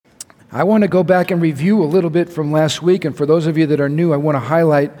I want to go back and review a little bit from last week, and for those of you that are new, I want to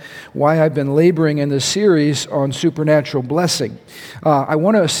highlight why I've been laboring in this series on supernatural blessing. I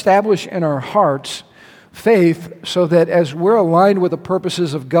want to establish in our hearts faith so that as we're aligned with the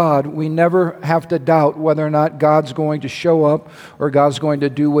purposes of God, we never have to doubt whether or not God's going to show up or God's going to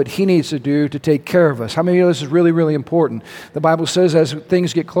do what He needs to do to take care of us. How many of you know this is really, really important? The Bible says as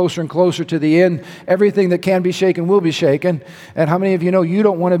things get closer and closer to the end, everything that can be shaken will be shaken. And how many of you know you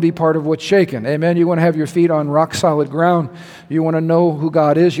don't want to be part of what's shaken? Amen? You want to have your feet on rock solid ground. You want to know who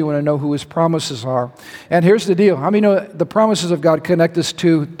God is. You want to know who His promises are. And here's the deal. How many know the promises of God connect us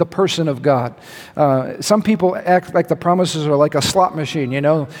to the person of God? Some people act like the promises are like a slot machine, you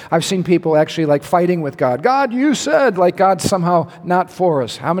know. I've seen people actually like fighting with God. God, you said, like God's somehow not for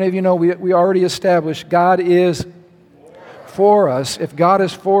us. How many of you know we already established God is for us? If God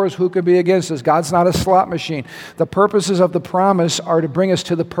is for us, who could be against us? God's not a slot machine. The purposes of the promise are to bring us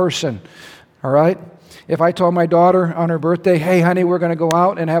to the person, all right? If I told my daughter on her birthday, hey, honey, we're going to go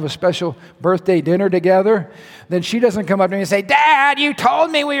out and have a special birthday dinner together, then she doesn't come up to me and say, Dad, you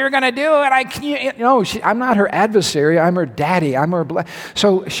told me we were going to do it. I'm not her adversary. I'm her daddy.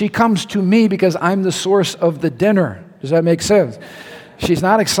 So she comes to me because I'm the source of the dinner. Does that make sense? She's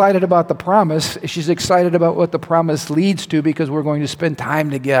not excited about the promise. She's excited about what the promise leads to because we're going to spend time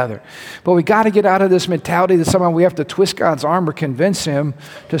together. But we got to get out of this mentality that somehow we have to twist God's arm or convince Him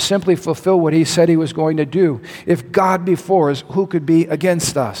to simply fulfill what He said He was going to do. If God be for us, who could be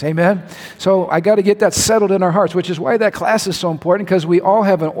against us? Amen? So I got to get that settled in our hearts, which is why that class is so important, because we all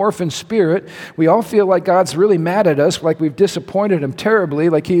have an orphan spirit. We all feel like God's really mad at us, like we've disappointed Him terribly,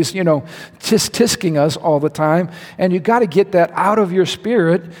 like He's, tisking us all the time. And you got to get that out of your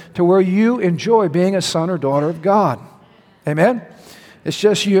spirit to where you enjoy being a son or daughter of God. Amen? It's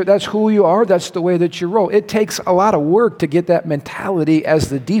just you. That's who you are. That's the way that you roll. It takes a lot of work to get that mentality as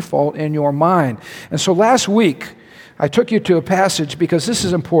the default in your mind. And so last week, I took you to a passage because this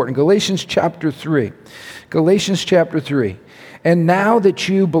is important. Galatians chapter 3. Galatians chapter 3. And now that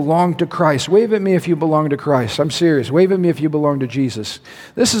you belong to Christ. Wave at me if you belong to Christ. I'm serious. Wave at me if you belong to Jesus.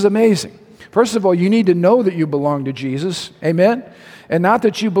 This is amazing. First of all, you need to know that you belong to Jesus. Amen? And not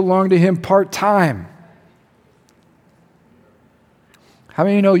that you belong to Him part-time. How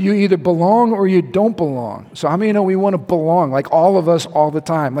many of you know you either belong or you don't belong? So how many of you know we want to belong, like all of us all the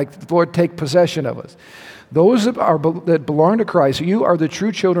time, like the Lord take possession of us? Those that belong to Christ, you are the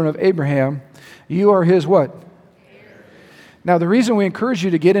true children of Abraham. You are His what? Now, the reason we encourage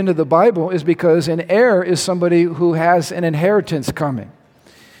you to get into the Bible is because an heir is somebody who has an inheritance coming.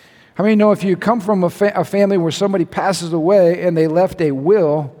 How many know if you come from a family where somebody passes away and they left a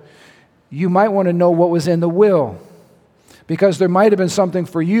will, you might want to know what was in the will. Because there might have been something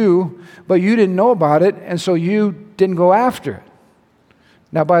for you, but you didn't know about it, and so you didn't go after it.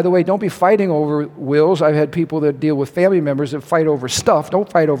 Now, by the way, don't be fighting over wills. I've had people that deal with family members that fight over stuff. Don't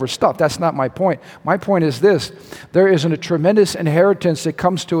fight over stuff. That's not my point. My point is this. There is a tremendous inheritance that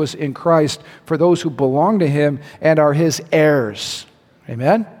comes to us in Christ for those who belong to Him and are His heirs.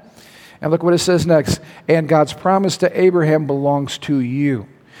 Amen? And look what it says next. And God's promise to Abraham belongs to you.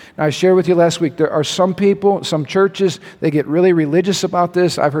 Now, I shared with you last week, there are some people, some churches, they get really religious about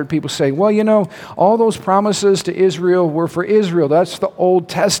this. I've heard people say, well, all those promises to Israel were for Israel. That's the Old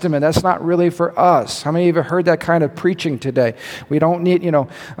Testament. That's not really for us. How many of you have heard that kind of preaching today? We don't need,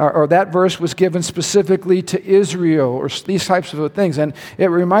 or that verse was given specifically to Israel, or these types of things. And it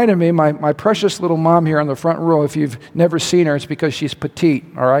reminded me, my precious little mom here on the front row, if you've never seen her, it's because she's petite,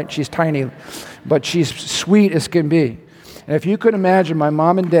 all right? She's tiny, but she's sweet as can be. And if you could imagine, my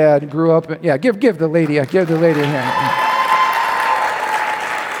mom and dad grew up, give the lady a hand.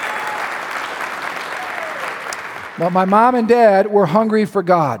 Well, my mom and dad were hungry for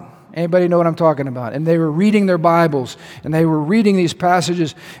God. Anybody know what I'm talking about? And they were reading their Bibles, and they were reading these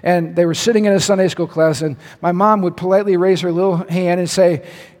passages, and they were sitting in a Sunday school class, and my mom would politely raise her little hand and say,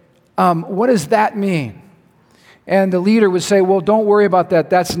 what does that mean? And the leader would say, well, don't worry about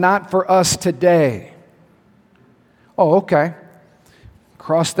that. That's not for us today. Oh, okay.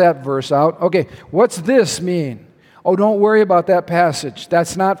 Cross that verse out. Okay, what's this mean? Oh, don't worry about that passage.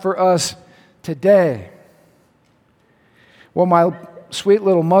 That's not for us today. Well, my sweet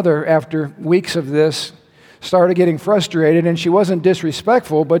little mother, after weeks of this, started getting frustrated, and she wasn't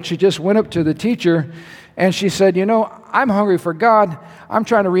disrespectful, but she just went up to the teacher, and she said, I'm hungry for God. I'm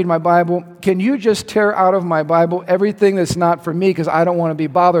trying to read my Bible. Can you just tear out of my Bible everything that's not for me because I don't want to be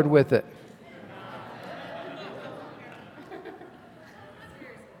bothered with it?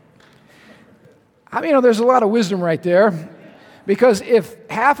 There's a lot of wisdom right there, because if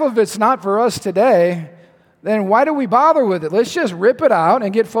half of it's not for us today, then why do we bother with it? Let's just rip it out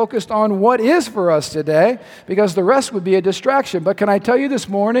and get focused on what is for us today, because the rest would be a distraction. But can I tell you this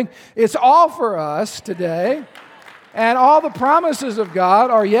morning, it's all for us today, and all the promises of God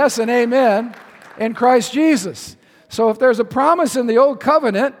are yes and amen in Christ Jesus. So if there's a promise in the old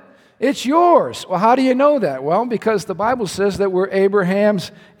covenant, it's yours. Well, how do you know that? Well, because the Bible says that we're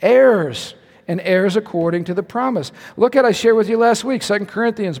Abraham's heirs, and heirs according to the promise. Look at, I shared with you last week, 2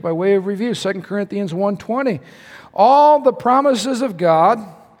 Corinthians, by way of review, 2 Corinthians 1:20. All the promises of God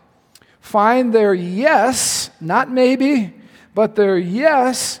find their yes, not maybe, but their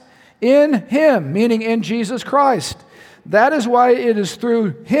yes in Him, meaning in Jesus Christ. That is why it is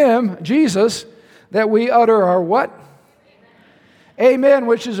through Him, Jesus, that we utter our what? Amen,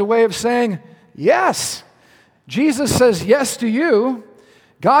 which is a way of saying yes. Jesus says yes to you.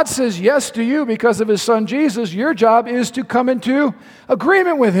 God says yes to you because of His Son Jesus. Your job is to come into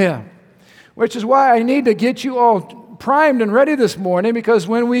agreement with Him, which is why I need to get you all primed and ready this morning, because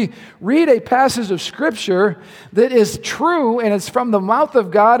when we read a passage of Scripture that is true and it's from the mouth of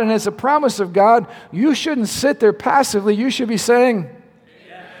God and it's a promise of God, you shouldn't sit there passively. You should be saying,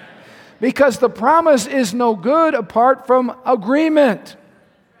 yes. Because the promise is no good apart from agreement.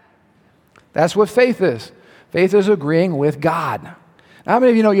 That's what faith is. Faith is agreeing with God. Now, how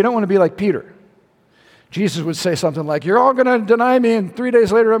many of you know you don't want to be like Peter? Jesus would say something like, you're all going to deny me, and 3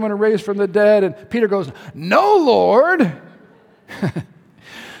 days later I'm going to raise from the dead. And Peter goes, no, Lord.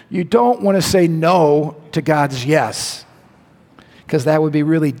 You don't want to say no to God's yes, because that would be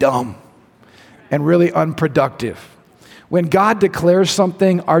really dumb and really unproductive. When God declares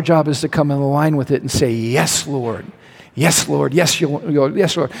something, our job is to come in line with it and say, yes, Lord. Yes, Lord. Yes,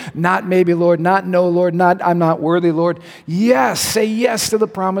 yes, Lord. Not maybe, Lord. Not no, Lord. Not I'm not worthy, Lord. Yes. Say yes to the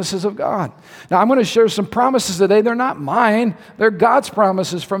promises of God. Now, I'm going to share some promises today. They're not mine. They're God's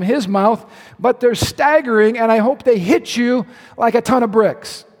promises from His mouth, but they're staggering, and I hope they hit you like a ton of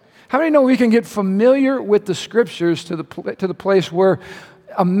bricks. How many know we can get familiar with the Scriptures to the place where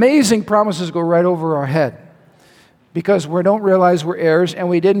amazing promises go right over our head? Because we don't realize we're heirs, and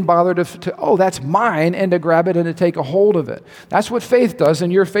we didn't bother to, oh, that's mine, and to grab it and to take a hold of it. That's what faith does,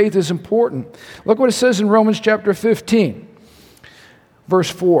 and your faith is important. Look what it says in Romans chapter 15, verse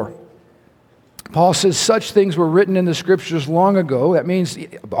 4. Paul says, such things were written in the Scriptures long ago. That means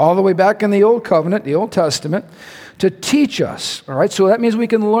all the way back in the Old Covenant, the Old Testament, to teach us. All right, so that means we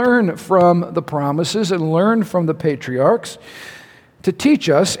can learn from the promises and learn from the patriarchs, to teach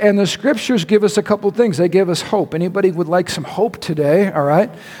us, and the Scriptures give us a couple things. They give us hope. Anybody would like some hope today, all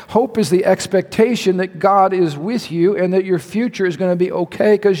right? Hope is the expectation that God is with you and that your future is going to be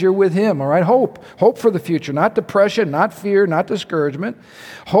okay because you're with Him, all right? Hope. Hope for the future, not depression, not fear, not discouragement.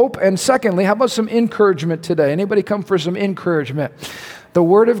 Hope, and secondly, how about some encouragement today? Anybody come for some encouragement? The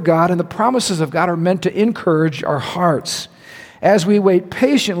Word of God and the promises of God are meant to encourage our hearts as we wait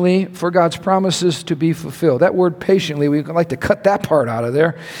patiently for God's promises to be fulfilled. That word patiently, we like to cut that part out of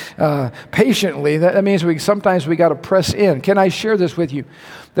there. Patiently, that means sometimes we got to press in. Can I share this with you?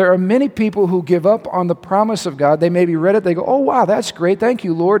 There are many people who give up on the promise of God. They maybe read it, they go, oh wow, that's great, thank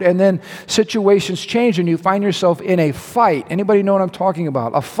you, Lord. And then situations change and you find yourself in a fight. Anybody know what I'm talking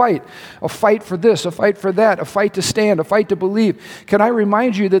about? A fight for this, a fight for that, a fight to stand, a fight to believe. Can I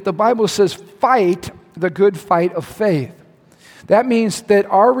remind you that the Bible says, fight the good fight of faith. That means that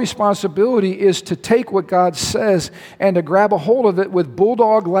our responsibility is to take what God says and to grab a hold of it with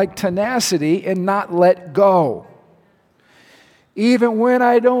bulldog-like tenacity and not let go. Even when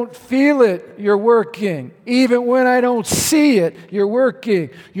I don't feel it, you're working. Even when I don't see it, you're working.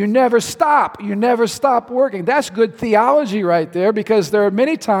 You never stop. You never stop working. That's good theology right there, because there are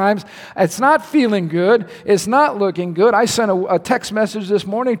many times it's not feeling good. It's not looking good. I sent a text message this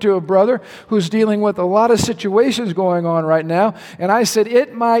morning to a brother who's dealing with a lot of situations going on right now. And I said,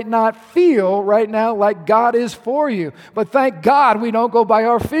 it might not feel right now like God is for you. But thank God we don't go by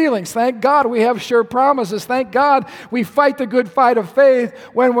our feelings. Thank God we have sure promises. Thank God we fight the good fight of faith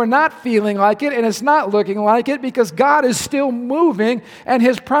when we're not feeling like it and it's not looking like it, because God is still moving and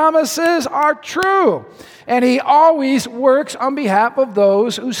His promises are true. And He always works on behalf of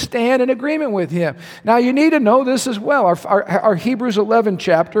those who stand in agreement with Him. Now, you need to know this as well. Our Hebrews 11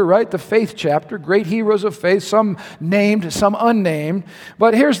 chapter, right? The faith chapter, great heroes of faith, some named, some unnamed.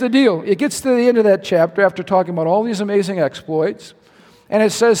 But here's the deal. It gets to the end of that chapter after talking about all these amazing exploits. And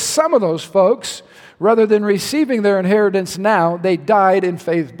it says some of those folks Rather than receiving their inheritance now, they died in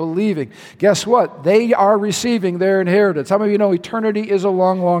faith believing. Guess what? They are receiving their inheritance. How many of you know eternity is a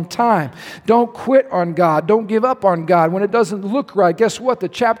long, long time? Don't quit on God. Don't give up on God when it doesn't look right. Guess what? The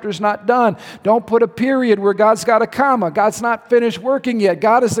chapter's not done. Don't put a period where God's got a comma. God's not finished working yet.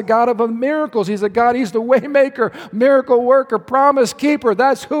 God is the God of miracles. He's the way maker, miracle worker, promise keeper.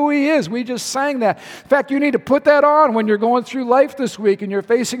 That's who He is. We just sang that. In fact, you need to put that on when you're going through life this week and you're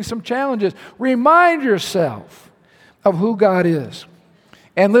facing some challenges. Remind yourself of who God is.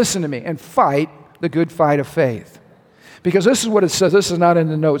 And listen to me, and fight the good fight of faith. Because this is what it says. This is not in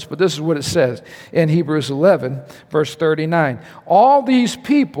the notes, but this is what it says in Hebrews 11, verse 39. All these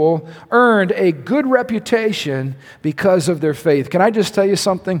people earned a good reputation because of their faith. Can I just tell you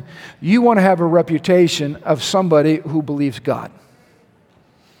something? You want to have a reputation of somebody who believes God.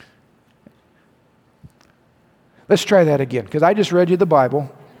 Let's try that again, because I just read you the Bible,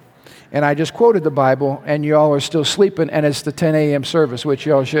 and I just quoted the Bible, and you all are still sleeping, and it's the 10 a.m. service, which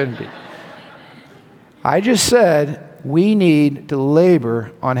you all shouldn't be. I just said we need to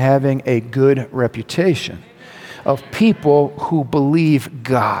labor on having a good reputation of people who believe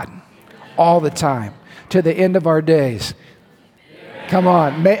God all the time, to the end of our days. Come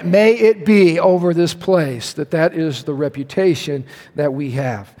on, may it be over this place that is the reputation that we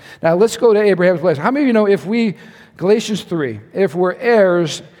have. Now let's go to Abraham's place. How many of you know Galatians 3, if we're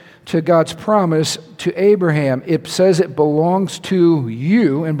heirs to God's promise to Abraham, it says it belongs to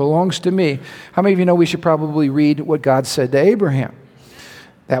you and belongs to me. How many of you know we should probably read what God said to Abraham?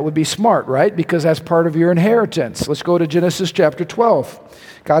 That would be smart, right? Because that's part of your inheritance. Let's go to Genesis chapter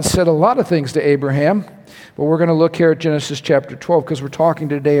 12. God said a lot of things to Abraham, but we're going to look here at Genesis chapter 12 because we're talking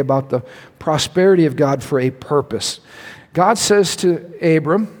today about the prosperity of God for a purpose. God says to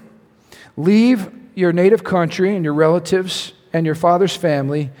Abram, leave your native country and your relatives and your father's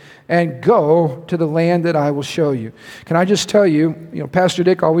family and go to the land that I will show you. Can I just tell you, Pastor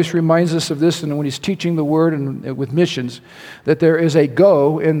Dick always reminds us of this, and when he's teaching the word and with missions, that there is a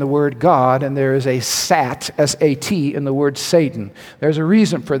go in the word God and there is a sat, S-A-T, in the word Satan. There's a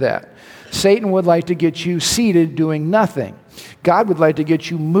reason for that. Satan would like to get you seated doing nothing. God would like to get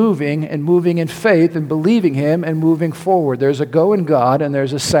you moving and moving in faith and believing Him and moving forward. There's a go in God and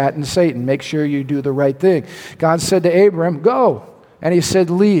there's a sat in Satan. Make sure you do the right thing. God said to Abram, go. And He said,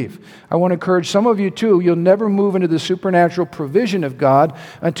 leave. I want to encourage some of you too. You'll never move into the supernatural provision of God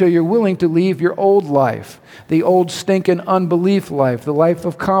until you're willing to leave your old life, the old stinking unbelief life, the life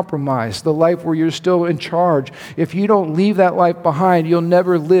of compromise, the life where you're still in charge. If you don't leave that life behind, you'll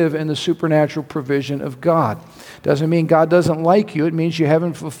never live in the supernatural provision of God. Doesn't mean God doesn't like you. It means you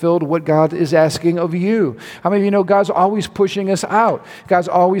haven't fulfilled what God is asking of you. How many of you know God's always pushing us out? God's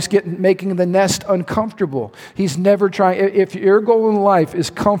always making the nest uncomfortable. He's never trying. If your goal in life is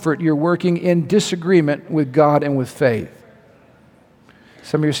comfort, you're working in disagreement with God and with faith.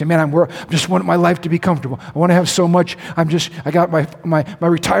 Some of you say, man, I just want my life to be comfortable. I want to have so much. I got my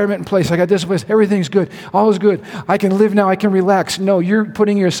retirement in place. I got this place. Everything's good. All is good. I can live now. I can relax. No, you're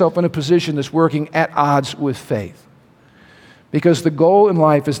putting yourself in a position that's working at odds with faith. Because the goal in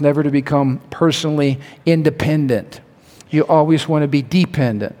life is never to become personally independent. You always want to be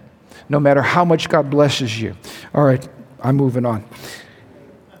dependent, no matter how much God blesses you. All right, I'm moving on.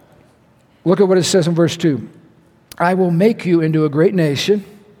 Look at what it says in verse 2. I will make you into a great nation.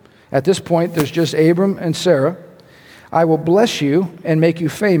 At this point, there's just Abram and Sarah. I will bless you and make you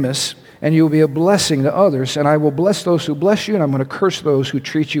famous, and you will be a blessing to others. And I will bless those who bless you, and I'm going to curse those who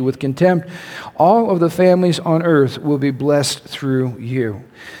treat you with contempt. All of the families on earth will be blessed through you.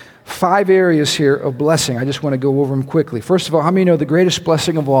 5 areas here of blessing. I just want to go over them quickly. First of all, how many know the greatest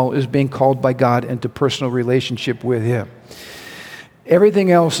blessing of all is being called by God into personal relationship with Him? Everything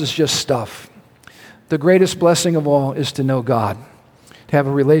else is just stuff. The greatest blessing of all is to know God, to have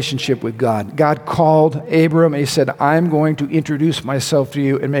a relationship with God. God called Abram and He said, I'm going to introduce myself to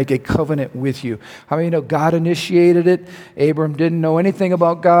you and make a covenant with you. How many know God initiated it? Abram didn't know anything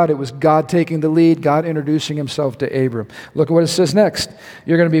about God. It was God taking the lead, God introducing Himself to Abram. Look at what it says next.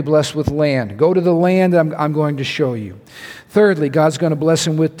 You're going to be blessed with land. Go to the land I'm going to show you. Thirdly, God's going to bless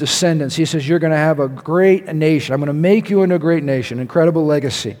him with descendants. He says, you're going to have a great nation. I'm going to make you into a great nation, incredible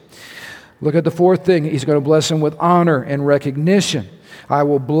legacy. Look at the fourth thing. He's going to bless him with honor and recognition. I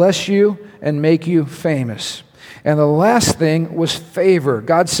will bless you and make you famous. And the last thing was favor.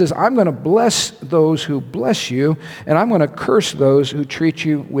 God says, I'm going to bless those who bless you, and I'm going to curse those who treat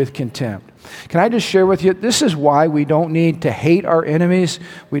you with contempt. Can I just share with you, this is why we don't need to hate our enemies.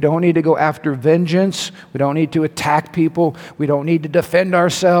 We don't need to go after vengeance. We don't need to attack people. We don't need to defend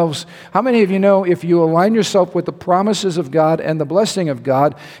ourselves. How many of you know if you align yourself with the promises of God and the blessing of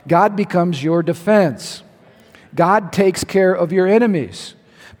God, God becomes your defense. God takes care of your enemies.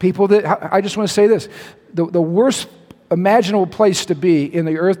 People that, I just want to say this, the worst imaginable place to be in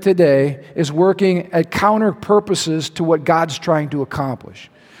the earth today is working at counter purposes to what God's trying to accomplish.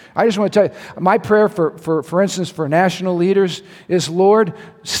 I just want to tell you, my prayer for instance, for national leaders is, Lord,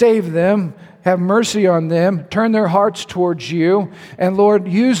 save them, have mercy on them, turn their hearts towards you, and Lord,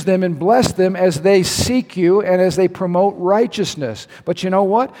 use them and bless them as they seek you and as they promote righteousness. But you know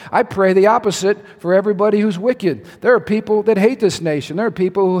what? I pray the opposite for everybody who's wicked. There are people that hate this nation. There are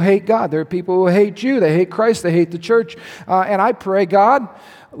people who hate God. There are people who hate you. They hate Christ. They hate the church. And I pray, God,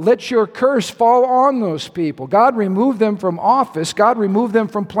 let your curse fall on those people. God, remove them from office. God, remove them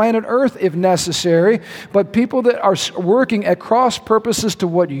from planet Earth if necessary. But people that are working at cross purposes to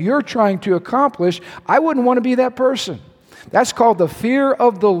what you're trying to accomplish, I wouldn't want to be that person. That's called the fear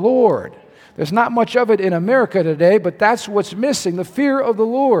of the Lord. There's not much of it in America today, but that's what's missing, the fear of the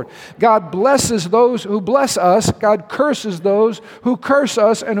Lord. God blesses those who bless us. God curses those who curse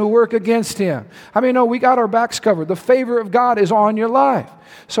us and who work against Him. I mean, no, we got our backs covered. The favor of God is on your life.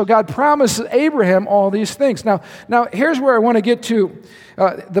 So God promises Abraham all these things. Now here's where I want to get to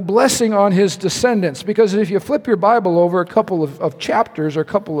the blessing on his descendants. Because if you flip your Bible over a couple of chapters or a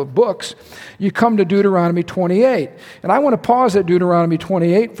couple of books, you come to Deuteronomy 28. And I want to pause at Deuteronomy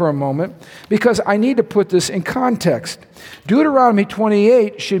 28 for a moment because I need to put this in context. Deuteronomy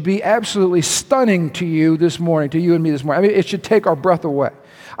 28 should be absolutely stunning to you this morning, to you and me this morning. I mean, it should take our breath away.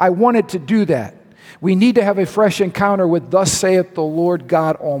 I wanted to do that. We need to have a fresh encounter with thus saith the Lord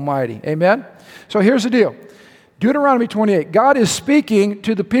God Almighty. Amen? So here's the deal. Deuteronomy 28. God is speaking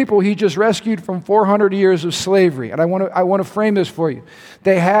to the people He just rescued from 400 years of slavery. And I want to frame this for you.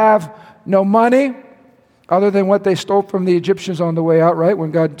 They have no money other than what they stole from the Egyptians on the way out, right? When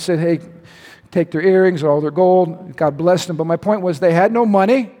God said, hey, take their earrings, all their gold. God blessed them. But my point was they had no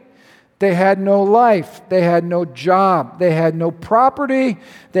money. They had no life. They had no job. They had no property.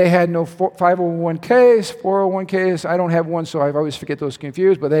 They had no 501ks, 401ks. I don't have one, so I always forget those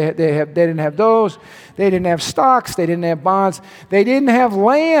confused. But they didn't have those. They didn't have stocks. They didn't have bonds. They didn't have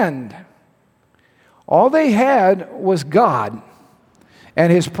land. All they had was God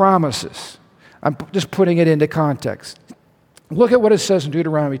and His promises. I'm just putting it into context. Look at what it says in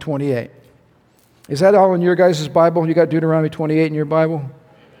Deuteronomy 28. Is that all in your guys' Bible? You got Deuteronomy 28 in your Bible?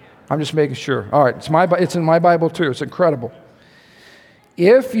 I'm just making sure. All right, it's in my Bible too. It's incredible.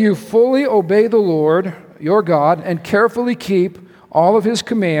 If you fully obey the Lord, your God, and carefully keep all of His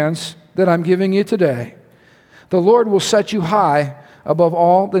commands that I'm giving you today, the Lord will set you high above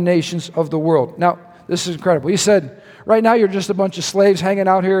all the nations of the world. Now, this is incredible. He said, right now you're just a bunch of slaves hanging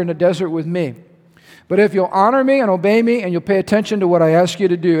out here in the desert with me. But if you'll honor me and obey me and you'll pay attention to what I ask you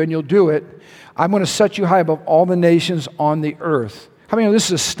to do and you'll do it, I'm going to set you high above all the nations on the earth. How many know this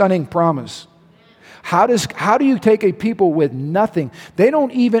is a stunning promise? How do you take a people with nothing? They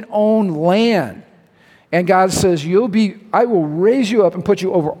don't even own land. And God says, I will raise you up and put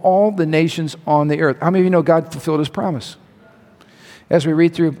you over all the nations on the earth. How many of you know God fulfilled His promise? As we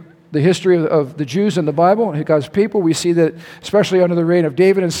read through the history of the Jews in the Bible and God's people, we see that, especially under the reign of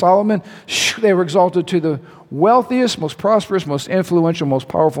David and Solomon, they were exalted to the wealthiest, most prosperous, most influential, most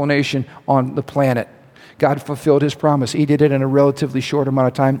powerful nation on the planet. God fulfilled His promise. He did it in a relatively short amount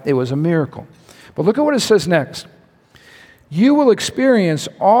of time. It was a miracle. But look at what it says next. You will experience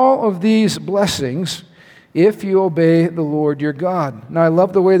all of these blessings if you obey the Lord your God. Now, I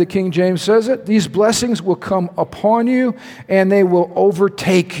love the way the King James says it. These blessings will come upon you and they will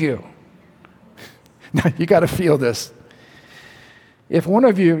overtake you. Now, you got to feel this. If one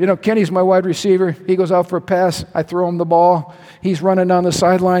of you, Kenny's my wide receiver. He goes out for a pass. I throw him the ball. He's running down the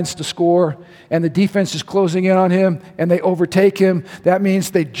sidelines to score, and the defense is closing in on him, and they overtake him. That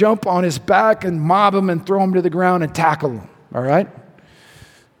means they jump on his back and mob him and throw him to the ground and tackle him, all right?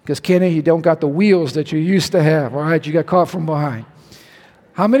 Because, Kenny, you don't got the wheels that you used to have, all right? You got caught from behind.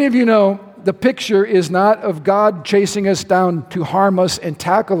 How many of you know the picture is not of God chasing us down to harm us and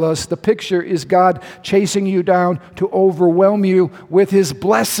tackle us. The picture is God chasing you down to overwhelm you with His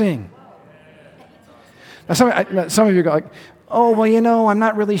blessing. Now, some of you go like, oh, well, I'm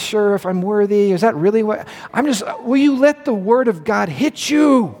not really sure if I'm worthy. Is that really what? Will you let the Word of God hit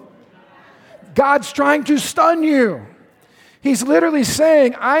you? God's trying to stun you. He's literally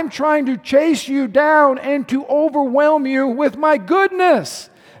saying, I'm trying to chase you down and to overwhelm you with my goodness.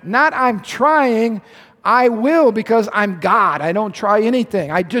 Not I'm trying, I will because I'm God. I don't try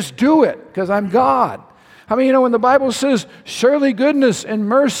anything. I just do it because I'm God. I mean, when the Bible says, surely goodness and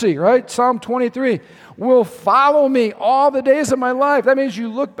mercy, right? Psalm 23, will follow me all the days of my life. That means you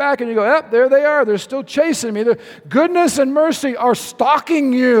look back and you go, yep, there they are. They're still chasing me. Goodness and mercy are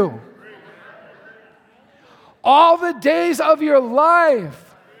stalking you all the days of your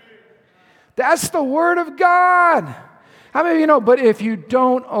life. That's the Word of God. How many of you know, but if you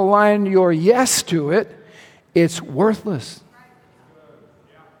don't align your yes to it, it's worthless.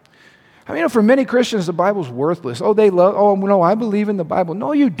 I mean, for many Christians, the Bible's worthless. No, I believe in the Bible.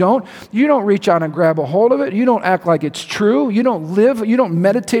 No, you don't. You don't reach out and grab a hold of it. You don't act like it's true. You don't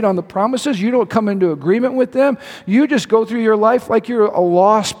meditate on the promises. You don't come into agreement with them. You just go through your life like you're a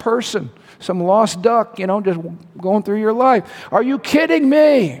lost person, some lost duck, just going through your life. Are you kidding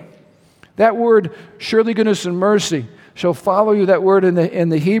me? That word, surely goodness and mercy, shall follow you. That word in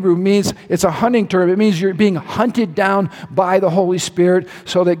the Hebrew means, it's a hunting term. It means you're being hunted down by the Holy Spirit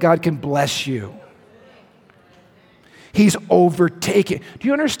so that God can bless you. He's overtaken. Do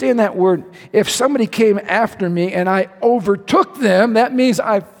you understand that word? If somebody came after me and I overtook them, that means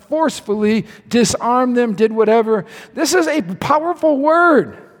I forcefully disarmed them, did whatever. This is a powerful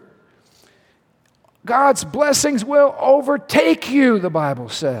word. God's blessings will overtake you, the Bible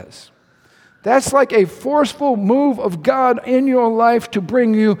says. That's like a forceful move of God in your life to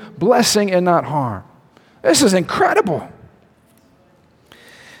bring you blessing and not harm. This is incredible.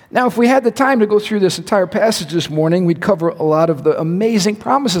 Now, if we had the time to go through this entire passage this morning, we'd cover a lot of the amazing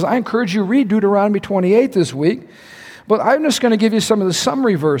promises. I encourage you to read Deuteronomy 28 this week, but I'm just going to give you some of the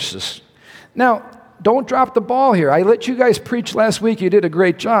summary verses. Now, don't drop the ball here. I let you guys preach last week. You did a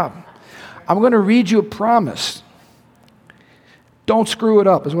great job. I'm going to read you a promise. Don't screw it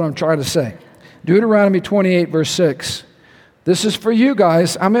up, is what I'm trying to say. Deuteronomy 28, verse 6. This is for you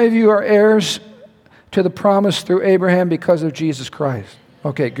guys. How many of you are heirs to the promise through Abraham because of Jesus Christ?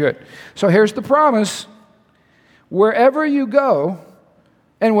 Okay, good. So here's the promise. Wherever you go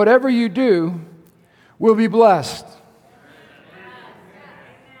and whatever you do will be blessed.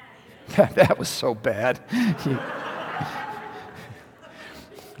 That was so bad.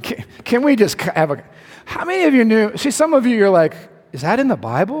 Can we just have a... How many of you knew... See, some of you are like, is that in the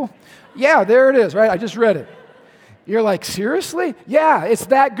Bible? Yeah, there it is, right? I just read it. You're like, seriously? Yeah, it's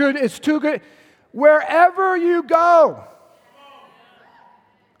that good. It's too good. Wherever you go,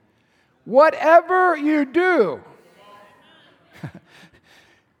 whatever you do,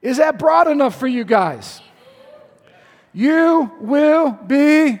 is that broad enough for you guys? You will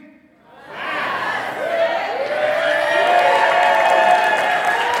be...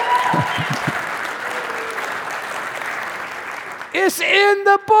 It's in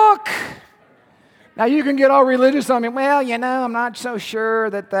the book. Now, you can get all religious on me. Well, I'm not so sure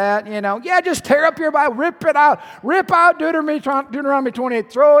that. Yeah, just tear up your Bible, rip it out. Rip out Deuteronomy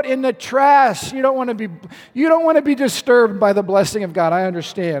 28. Throw it in the trash. You don't want to be disturbed by the blessing of God. I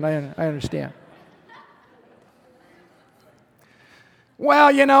understand. I understand.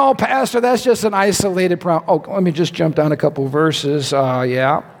 Well, Pastor, that's just an isolated problem. Oh, let me just jump down a couple verses.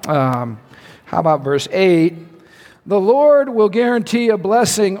 How about verse 8? The Lord will guarantee a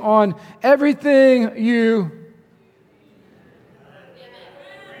blessing on everything you...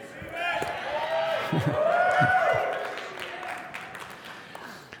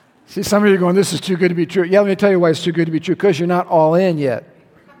 See, some of you are going, this is too good to be true. Yeah, let me tell you why it's too good to be true. Because you're not all in yet.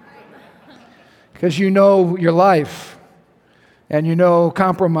 Because you know your life. And you know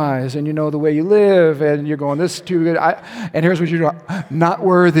compromise. And you know the way you live. And you're going, this is too good. And here's what you're doing. Not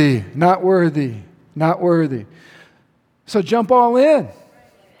worthy. Not worthy. Not worthy. So jump all in.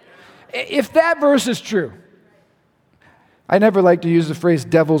 If that verse is true, I never like to use the phrase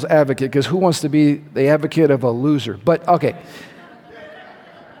devil's advocate because who wants to be the advocate of a loser? But okay.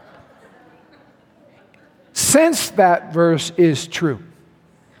 Since that verse is true,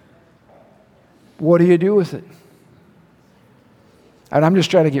 what do you do with it? And I'm just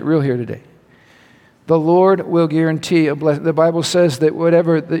trying to get real here today. The Lord will guarantee a blessing. The Bible says that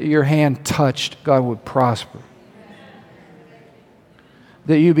whatever your hand touched, God would prosper.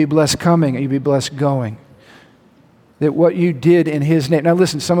 That you be blessed coming and you be blessed going. That what you did in His name. Now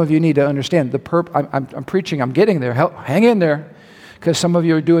listen, some of you need to understand. I'm preaching, I'm getting there. Hang in there. Because some of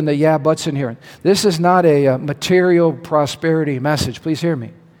you are doing the yeah buts in here. This is not a material prosperity message. Please hear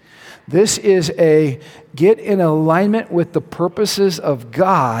me. This is a get in alignment with the purposes of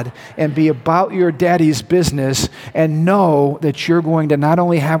God and be about your daddy's business and know that you're going to not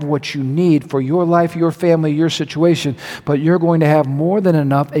only have what you need for your life, your family, your situation, but you're going to have more than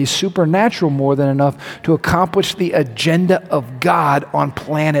enough, a supernatural more than enough to accomplish the agenda of God on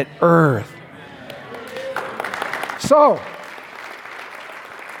planet Earth. So,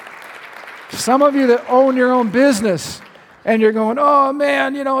 some of you that own your own business, and you're going, oh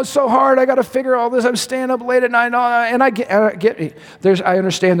man, it's so hard. I got to figure all this. I'm staying up late at night, and I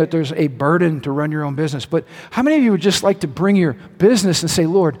understand that there's a burden to run your own business. But how many of you would just like to bring your business and say,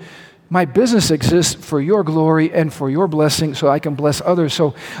 Lord, my business exists for your glory and for your blessing, so I can bless others.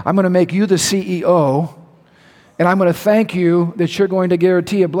 So I'm going to make you the CEO, and I'm going to thank you that you're going to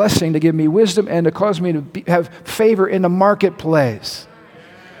guarantee a blessing to give me wisdom and to cause me to have favor in the marketplace,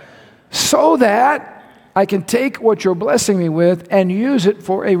 so that I can take what you're blessing me with and use it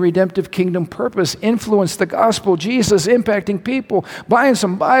for a redemptive kingdom purpose, influence the gospel, Jesus impacting people, buying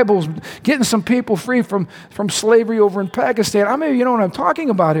some Bibles, getting some people free from slavery over in Pakistan. I mean, you know what I'm talking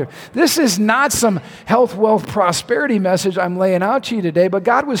about here. This is not some health, wealth, prosperity message I'm laying out to you today, but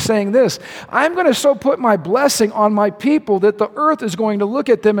God was saying this: I'm going to so put my blessing on my people that the earth is going to look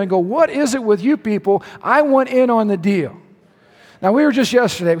at them and go, what is it with you people? I want in on the deal. Now, we were just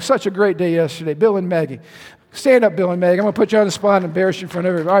yesterday. It was such a great day yesterday. Bill and Maggie. Stand up, Bill and Maggie. I'm going to put you on the spot and embarrass you in front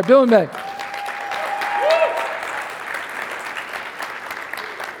of everybody. All right, Bill and Maggie.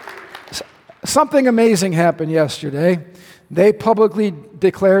 Something amazing happened yesterday. They publicly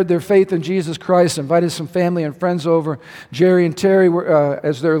declared their faith in Jesus Christ, invited some family and friends over. Jerry and Terry were,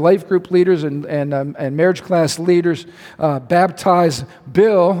 as their life group leaders and marriage class leaders, baptized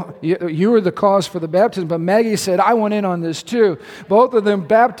Bill. You were the cause for the baptism, but Maggie said, I want in on this too. Both of them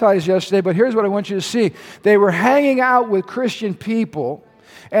baptized yesterday, but here's what I want you to see. They were hanging out with Christian people,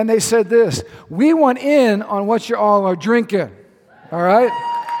 and they said this: we want in on what you all are drinking, all right?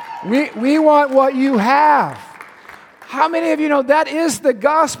 We want what you have. How many of you know that is the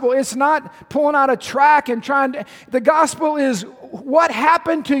gospel? It's not pulling out a track and trying to. The gospel is what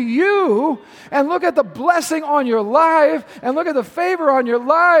happened to you, and look at the blessing on your life, and look at the favor on your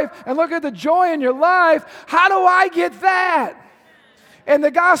life, and look at the joy in your life. How do I get that? And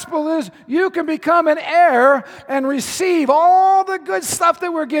the gospel is you can become an heir and receive all the good stuff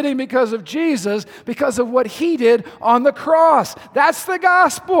that we're getting because of Jesus, because of what He did on the cross. That's the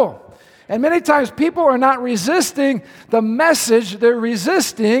gospel. And many times people are not resisting the message, they're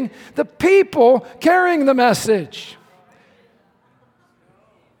resisting the people carrying the message.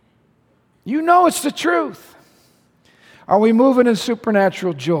 You know it's the truth. Are we moving in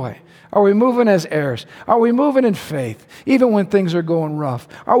supernatural joy? Are we moving as heirs? Are we moving in faith, even when things are going rough?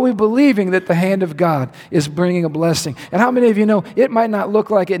 Are we believing that the hand of God is bringing a blessing? And how many of you know it might not look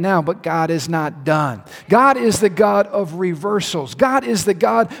like it now, but God is not done. God is the God of reversals. God is the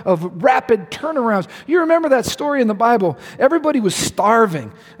God of rapid turnarounds. You remember that story in the Bible? Everybody was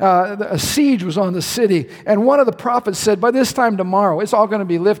starving. A siege was on the city, and one of the prophets said, by this time tomorrow, it's all going to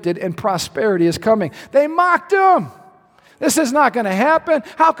be lifted and prosperity is coming. They mocked him. This is not going to happen.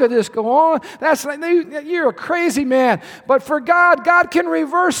 How could this go on? You're a crazy man. But for God, God can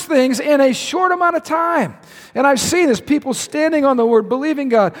reverse things in a short amount of time. And I've seen this, people standing on the word, believing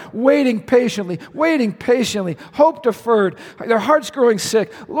God, waiting patiently, hope deferred, their hearts growing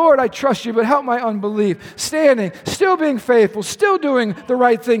sick. Lord, I trust you, but help my unbelief. Standing, still being faithful, still doing the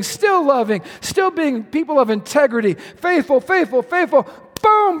right thing, still loving, still being people of integrity, faithful.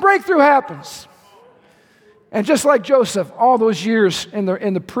 Boom, breakthrough happens. And just like Joseph, all those years in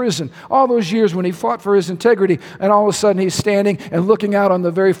the prison, all those years when he fought for his integrity, and all of a sudden he's standing and looking out on the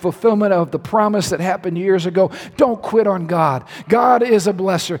very fulfillment of the promise that happened years ago. Don't quit on God. God is a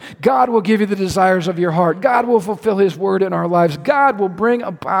blesser. God will give you the desires of your heart. God will fulfill His word in our lives. God will bring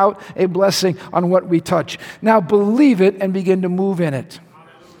about a blessing on what we touch. Now believe it and begin to move in it.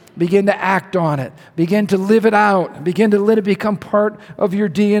 Begin to act on it. Begin to live it out. Begin to let it become part of your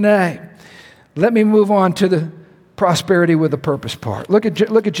DNA. Let me move on to the prosperity with a purpose part. Look at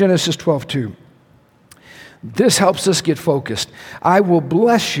Genesis 12:2. This helps us get focused. I will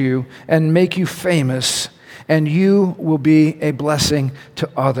bless you and make you famous, and you will be a blessing to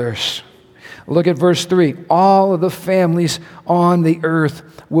others. Look at verse 3. All of the families on the earth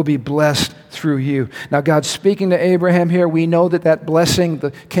will be blessed through you. Now, God's speaking to Abraham here. We know that blessing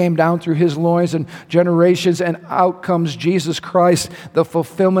came down through his loins and generations, and out comes Jesus Christ, the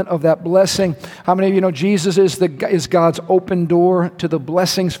fulfillment of that blessing. How many of you know Jesus is God's open door to the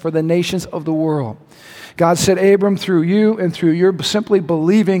blessings for the nations of the world? God said, Abram, through you and through your simply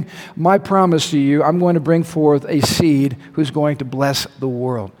believing my promise to you, I'm going to bring forth a seed who's going to bless the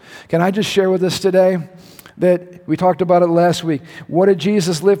world. Can I just share with us today that we talked about it last week? What did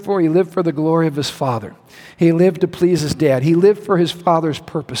Jesus live for? He lived for the glory of His Father. He lived to please His dad. He lived for His Father's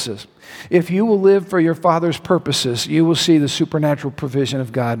purposes. If you will live for your Father's purposes, you will see the supernatural provision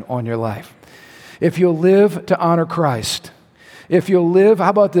of God on your life. If you'll live to honor Christ, if you'll live, how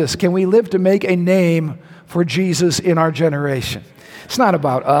about this? Can we live to make a name for Jesus in our generation. It's not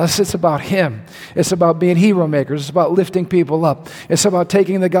about us, it's about Him. It's about being hero makers. It's about lifting people up. It's about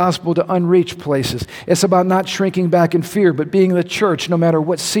taking the gospel to unreached places. It's about not shrinking back in fear, but being the church no matter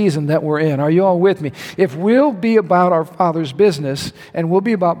what season that we're in. Are you all with me? If we'll be about our Father's business and we'll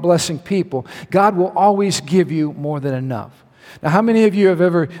be about blessing people, God will always give you more than enough. Now, how many of you have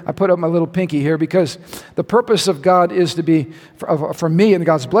ever, I put up my little pinky here because the purpose of God is to be, for me and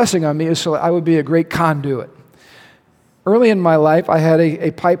God's blessing on me is so I would be a great conduit. Early in my life, I had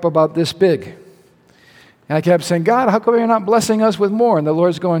a pipe about this big. And I kept saying, God, how come you're not blessing us with more? And the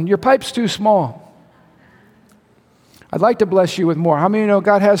Lord's going, your pipe's too small. I'd like to bless you with more. How many of you know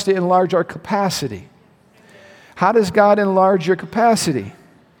God has to enlarge our capacity? How does God enlarge your capacity?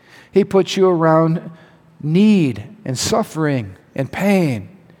 He puts you around need and suffering and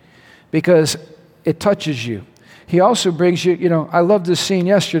pain because it touches you. He also brings you, I love this scene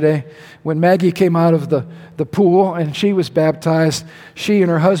yesterday when Maggie came out of the pool and she was baptized. She and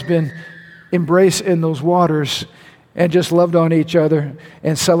her husband embraced in those waters and just loved on each other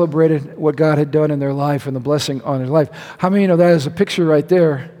and celebrated what God had done in their life and the blessing on their life. How many know that is a picture right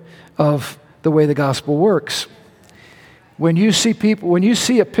there of the way the gospel works? When you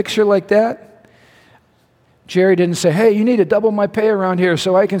see a picture like that, Jerry didn't say, hey, you need to double my pay around here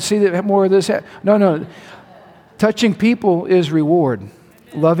so I can see that more of this. No. Touching people is reward.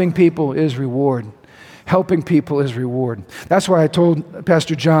 Loving people is reward. Helping people is reward. That's why I told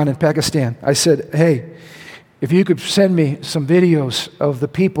Pastor John in Pakistan, I said, hey, if you could send me some videos of the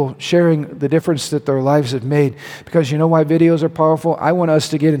people sharing the difference that their lives have made, because you know why videos are powerful? I want us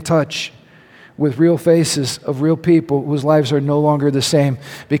to get in touch with real faces of real people whose lives are no longer the same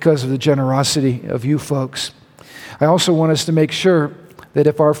because of the generosity of you folks. I also want us to make sure that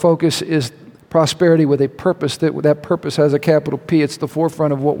if our focus is prosperity with a purpose, that purpose has a capital P. It's the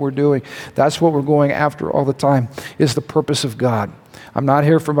forefront of what we're doing. That's what we're going after all the time, is the purpose of God. I'm not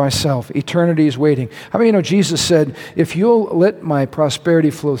here for myself. Eternity is waiting. How many of you know Jesus said, if you'll let my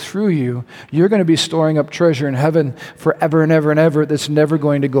prosperity flow through you, you're going to be storing up treasure in heaven forever and ever and ever that's never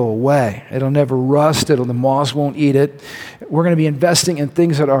going to go away. It'll never rust. The moths won't eat it. We're going to be investing in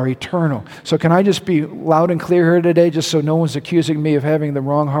things that are eternal. So can I just be loud and clear here today, just so no one's accusing me of having the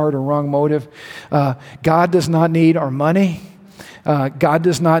wrong heart or wrong motive? God does not need our money. God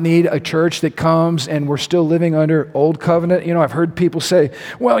does not need a church that comes and we're still living under old covenant. I've heard people say,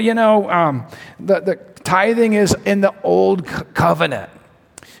 well, the tithing is in the old covenant.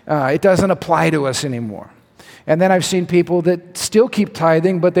 It doesn't apply to us anymore. And then I've seen people that still keep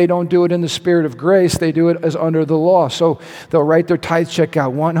tithing, but they don't do it in the spirit of grace. They do it as under the law. So they'll write their tithe check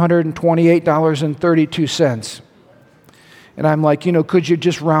out, $128.32. And I'm like, could you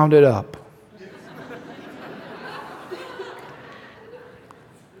just round it up?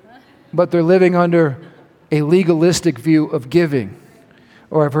 But they're living under a legalistic view of giving.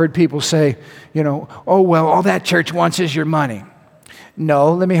 Or I've heard people say, oh, well, all that church wants is your money.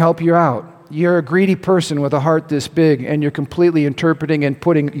 No, let me help you out. You're a greedy person with a heart this big, and you're completely interpreting and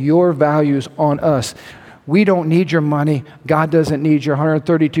putting your values on us. We don't need your money. God doesn't need your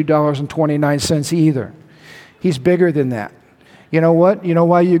 $132.29 either. He's bigger than that. You know what? You know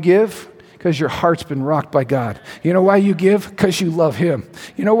why you give? Because your heart's been rocked by God. You know why you give? Because you love Him.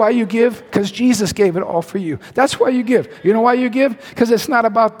 You know why you give? Because Jesus gave it all for you. That's why you give. You know why you give? Because it's not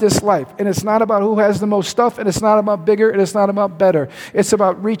about this life, and it's not about who has the most stuff, and it's not about bigger, and it's not about better. It's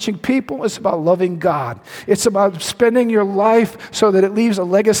about reaching people. It's about loving God. It's about spending your life so that it leaves a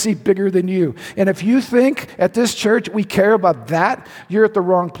legacy bigger than you. And if you think at this church we care about that, you're at the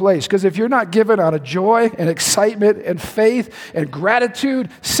wrong place. Because if you're not giving out of joy and excitement and faith and gratitude,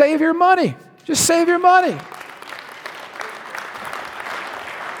 save your money. Just save your money.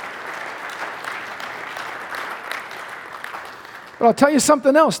 But I'll tell you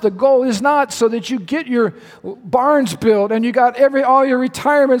something else. The goal is not so that you get your barns built and you got all your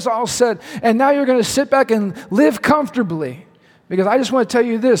retirements all set and now you're going to sit back and live comfortably. Because I just want to tell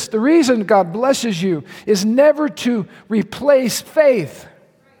you this. The reason God blesses you is never to replace faith.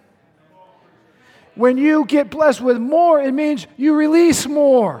 When you get blessed with more, it means you release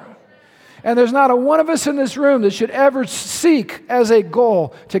more. And there's not a one of us in this room that should ever seek as a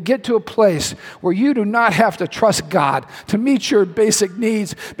goal to get to a place where you do not have to trust God to meet your basic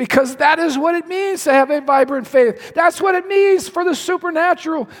needs, because that is what it means to have a vibrant faith. That's what it means for the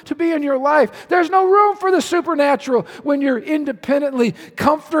supernatural to be in your life. There's no room for the supernatural when you're independently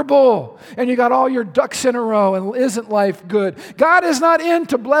comfortable and you got all your ducks in a row and isn't life good. God is not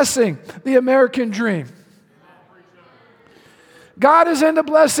into blessing the American dream. God is into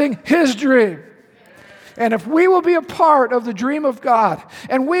blessing His dream. And if we will be a part of the dream of God,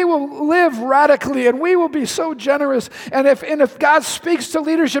 and we will live radically, and we will be so generous, and if God speaks to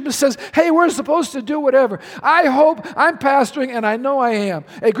leadership and says, hey, we're supposed to do whatever, I hope I'm pastoring, and I know I am,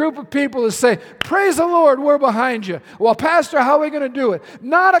 a group of people that say, praise the Lord, we're behind you. Well, Pastor, how are we going to do it?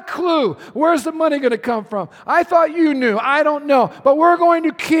 Not a clue. Where's the money going to come from? I thought you knew. I don't know. But we're going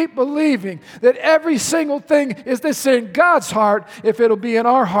to keep believing that every single thing is this in God's heart. If it'll be in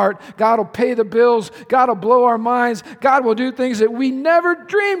our heart, God will pay the bills. God will blow our minds. God will do things that we never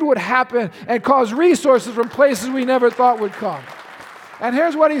dreamed would happen and cause resources from places we never thought would come. And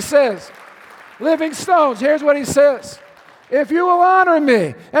here's what he says. Living stones, here's what he says. If you will honor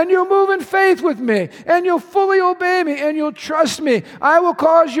me, and you'll move in faith with me, and you'll fully obey me, and you'll trust me, I will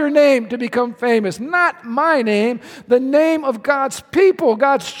cause your name to become famous. Not my name, the name of God's people,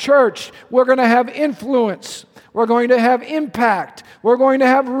 God's church. We're going to have influence. We're going to have impact. We're going to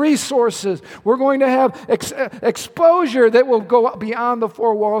have resources. We're going to have exposure that will go beyond the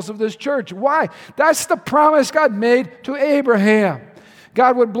four walls of this church. Why? That's the promise God made to Abraham.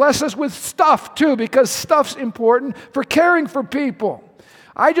 God would bless us with stuff too, because stuff's important for caring for people.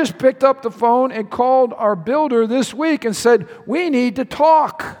 I just picked up the phone and called our builder this week and said, we need to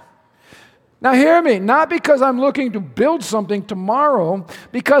talk. Now hear me, not because I'm looking to build something tomorrow,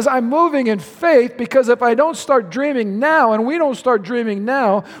 because I'm moving in faith, because if I don't start dreaming now, and we don't start dreaming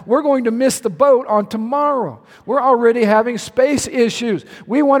now, we're going to miss the boat on tomorrow. We're already having space issues.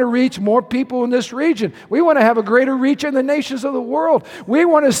 We want to reach more people in this region. We want to have a greater reach in the nations of the world. We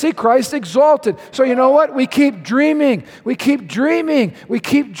want to see Christ exalted. So you know what? We keep dreaming. We keep dreaming. We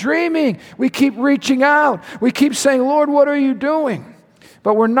keep dreaming. We keep reaching out. We keep saying, Lord, what are you doing?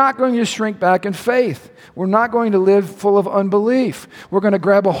 But we're not going to shrink back in faith. We're not going to live full of unbelief. We're going to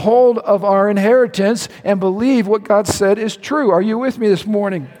grab a hold of our inheritance and believe what God said is true. Are you with me this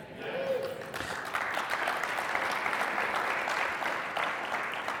morning?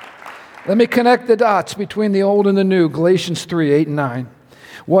 Let me connect the dots between the old and the new. Galatians 3, 8 and 9.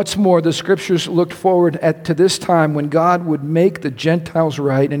 What's more, the Scriptures looked forward to this time when God would make the Gentiles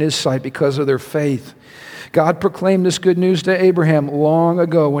right in His sight because of their faith. God proclaimed this good news to Abraham long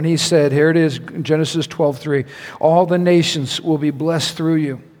ago when He said, here it is, Genesis 12:3, all the nations will be blessed through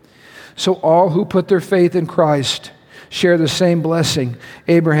you. So all who put their faith in Christ share the same blessing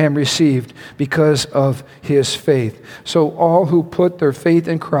Abraham received because of his faith. So all who put their faith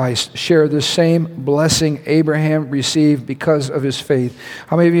in Christ share the same blessing Abraham received because of his faith.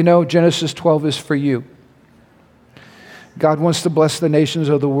 How many of you know Genesis 12 is for you? God wants to bless the nations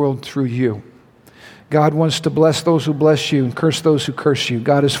of the world through you. God wants to bless those who bless you and curse those who curse you.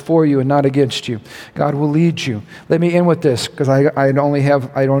 God is for you and not against you. God will lead you. Let me end with this, because I don't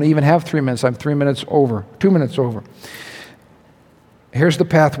even have 3 minutes. I'm 2 minutes over. Here's the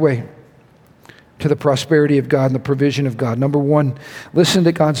pathway to the prosperity of God and the provision of God. Number one, listen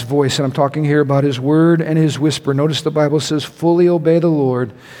to God's voice. And I'm talking here about His word and His whisper. Notice the Bible says, fully obey the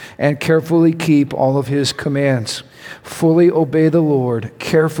Lord and carefully keep all of His commands. Fully obey the Lord,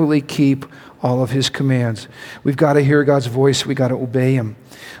 carefully keep all of His commands. We've got to hear God's voice. We've got to obey Him.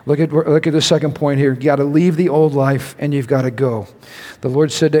 Look at the second point here. You've got to leave the old life and you've got to go. The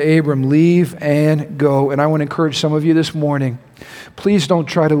Lord said to Abram, leave and go. And I want to encourage some of you this morning, please don't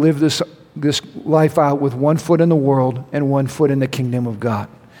try to live this life out with 1 foot in the world and 1 foot in the kingdom of God.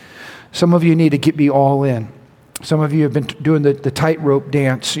 Some of you need to be all in. Some of you have been doing the tightrope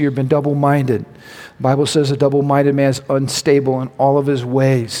dance. You've been double-minded. The Bible says a double-minded man is unstable in all of his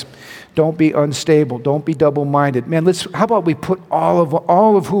ways. Don't be unstable. Don't be double-minded. Man, how about we put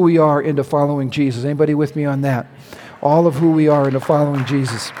all of who we are into following Jesus? Anybody with me on that? All of who we are into following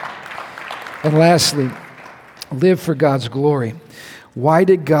Jesus. And lastly, live for God's glory. Why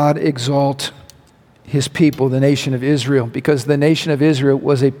did God exalt His people, the nation of Israel? Because the nation of Israel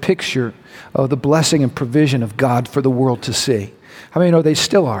was a picture of the blessing and provision of God for the world to see. How many know they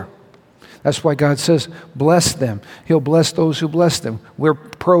still are? That's why God says, bless them. He'll bless those who bless them. We're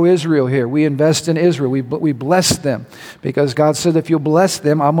pro-Israel here. We invest in Israel. We bless them. Because God said, if you'll bless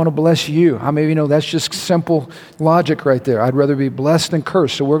them, I'm going to bless you. How many of you know that's just simple logic right there? I'd rather be blessed than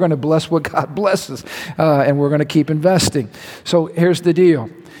cursed. So we're going to bless what God blesses. And we're going to keep investing. So here's the deal.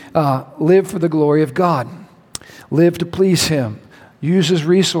 Live for the glory of God. Live to please Him. Use His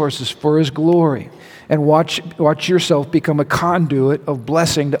resources for His glory. And watch yourself become a conduit of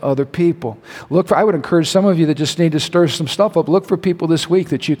blessing to other people. I would encourage some of you that just need to stir some stuff up. Look for people this week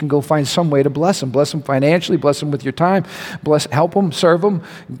that you can go find some way to bless them. Bless them financially. Bless them with your time. Help them, serve them.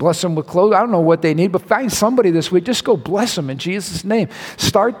 Bless them with clothes. I don't know what they need, but find somebody this week. Just go bless them in Jesus' name.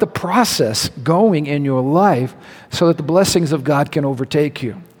 Start the process going in your life so that the blessings of God can overtake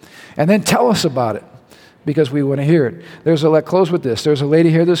you. And then tell us about it. because we want to hear it. Close with this. There's a lady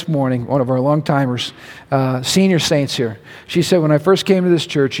here this morning, one of our long-timers, senior saints here. She said, when I first came to this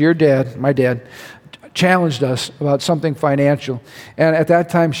church, my dad, challenged us about something financial. And at that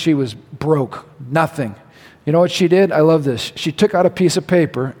time, she was broke, nothing. You know what she did? I love this. She took out a piece of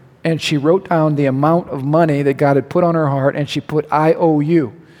paper and she wrote down the amount of money that God had put on her heart, and she put, I owe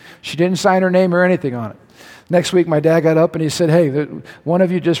you. She didn't sign her name or anything on it. Next week, my dad got up and he said, hey, one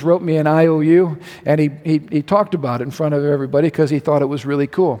of you just wrote me an IOU, and he talked about it in front of everybody because he thought it was really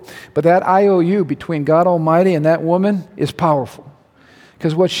cool. But that IOU between God Almighty and that woman is powerful,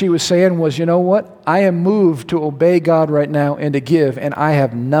 because what she was saying was, you know what? I am moved to obey God right now and to give, and I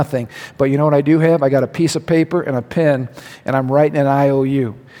have nothing. But you know what I do have? I got a piece of paper and a pen, and I'm writing an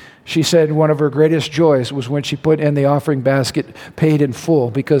IOU. She said one of her greatest joys was when she put in the offering basket, paid in full,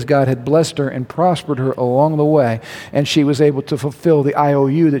 because God had blessed her and prospered her along the way, and she was able to fulfill the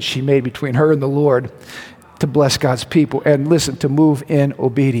IOU that she made between her and the Lord to bless God's people and, listen, to move in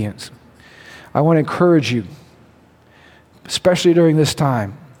obedience. I want to encourage you, especially during this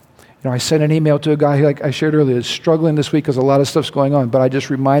time. You know, I sent an email to a guy, like I shared earlier, is struggling this week because a lot of stuff's going on, but I just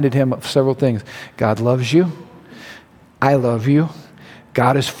reminded him of several things. God loves you. I love you.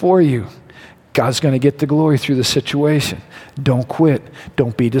 God is for you. God's going to get the glory through the situation. Don't quit.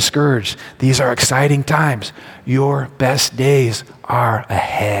 Don't be discouraged. These are exciting times. Your best days are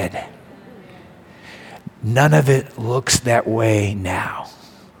ahead. None of it looks that way now.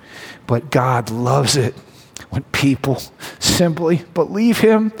 But God loves it when people simply believe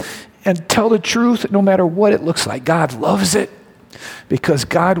Him and tell the truth no matter what it looks like. God loves it because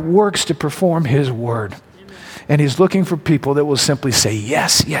God works to perform His word. And He's looking for people that will simply say,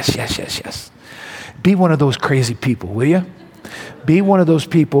 yes, yes, yes, yes, yes. Be one of those crazy people, will you? Be one of those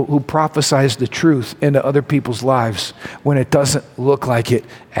people who prophesies the truth into other people's lives when it doesn't look like it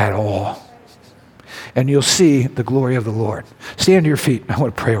at all. And you'll see the glory of the Lord. Stand to your feet. I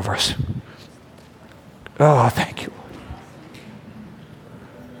want to pray over us. Oh, thank you, Lord.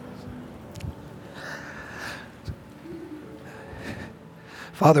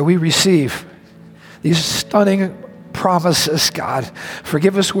 Father, we receive these stunning promises, God.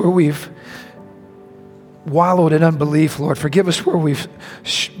 Forgive us where we've wallowed in unbelief, Lord. Forgive us where we've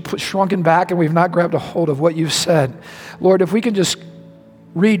shrunken back and we've not grabbed a hold of what you've said. Lord, if we can just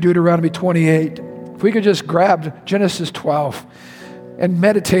read Deuteronomy 28, if we could just grab Genesis 12 and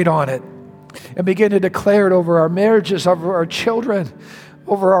meditate on it and begin to declare it over our marriages, over our children,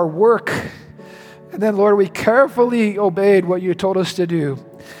 over our work. And then, Lord, we carefully obeyed what you told us to do.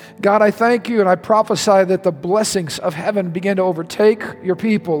 God, I thank you and I prophesy that the blessings of heaven begin to overtake your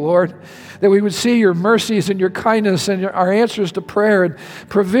people, Lord, that we would see your mercies and your kindness and our answers to prayer and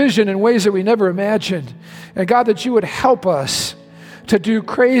provision in ways that we never imagined. And God, that you would help us to do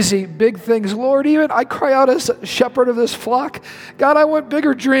crazy big things. Lord, even I cry out as a shepherd of this flock. God, I want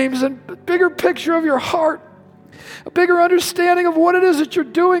bigger dreams and a bigger picture of your heart, a bigger understanding of what it is that you're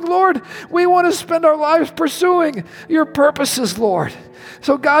doing, Lord. We want to spend our lives pursuing your purposes, Lord.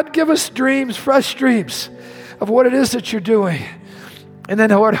 So God, give us dreams, fresh dreams of what it is that you're doing. And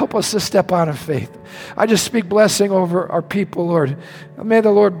then, Lord, help us to step out in faith. I just speak blessing over our people, Lord. May the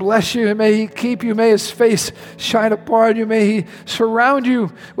Lord bless you. May He keep you. May His face shine upon you. May He surround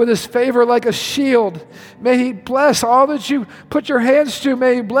you with His favor like a shield. May He bless all that you put your hands to.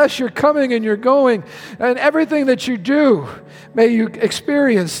 May He bless your coming and your going and everything that you do. May you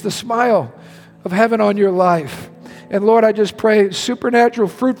experience the smile of heaven on your life. And Lord, I just pray supernatural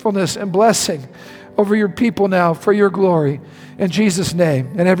fruitfulness and blessing over your people now for your glory. In Jesus'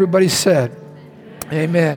 name. And everybody said, amen.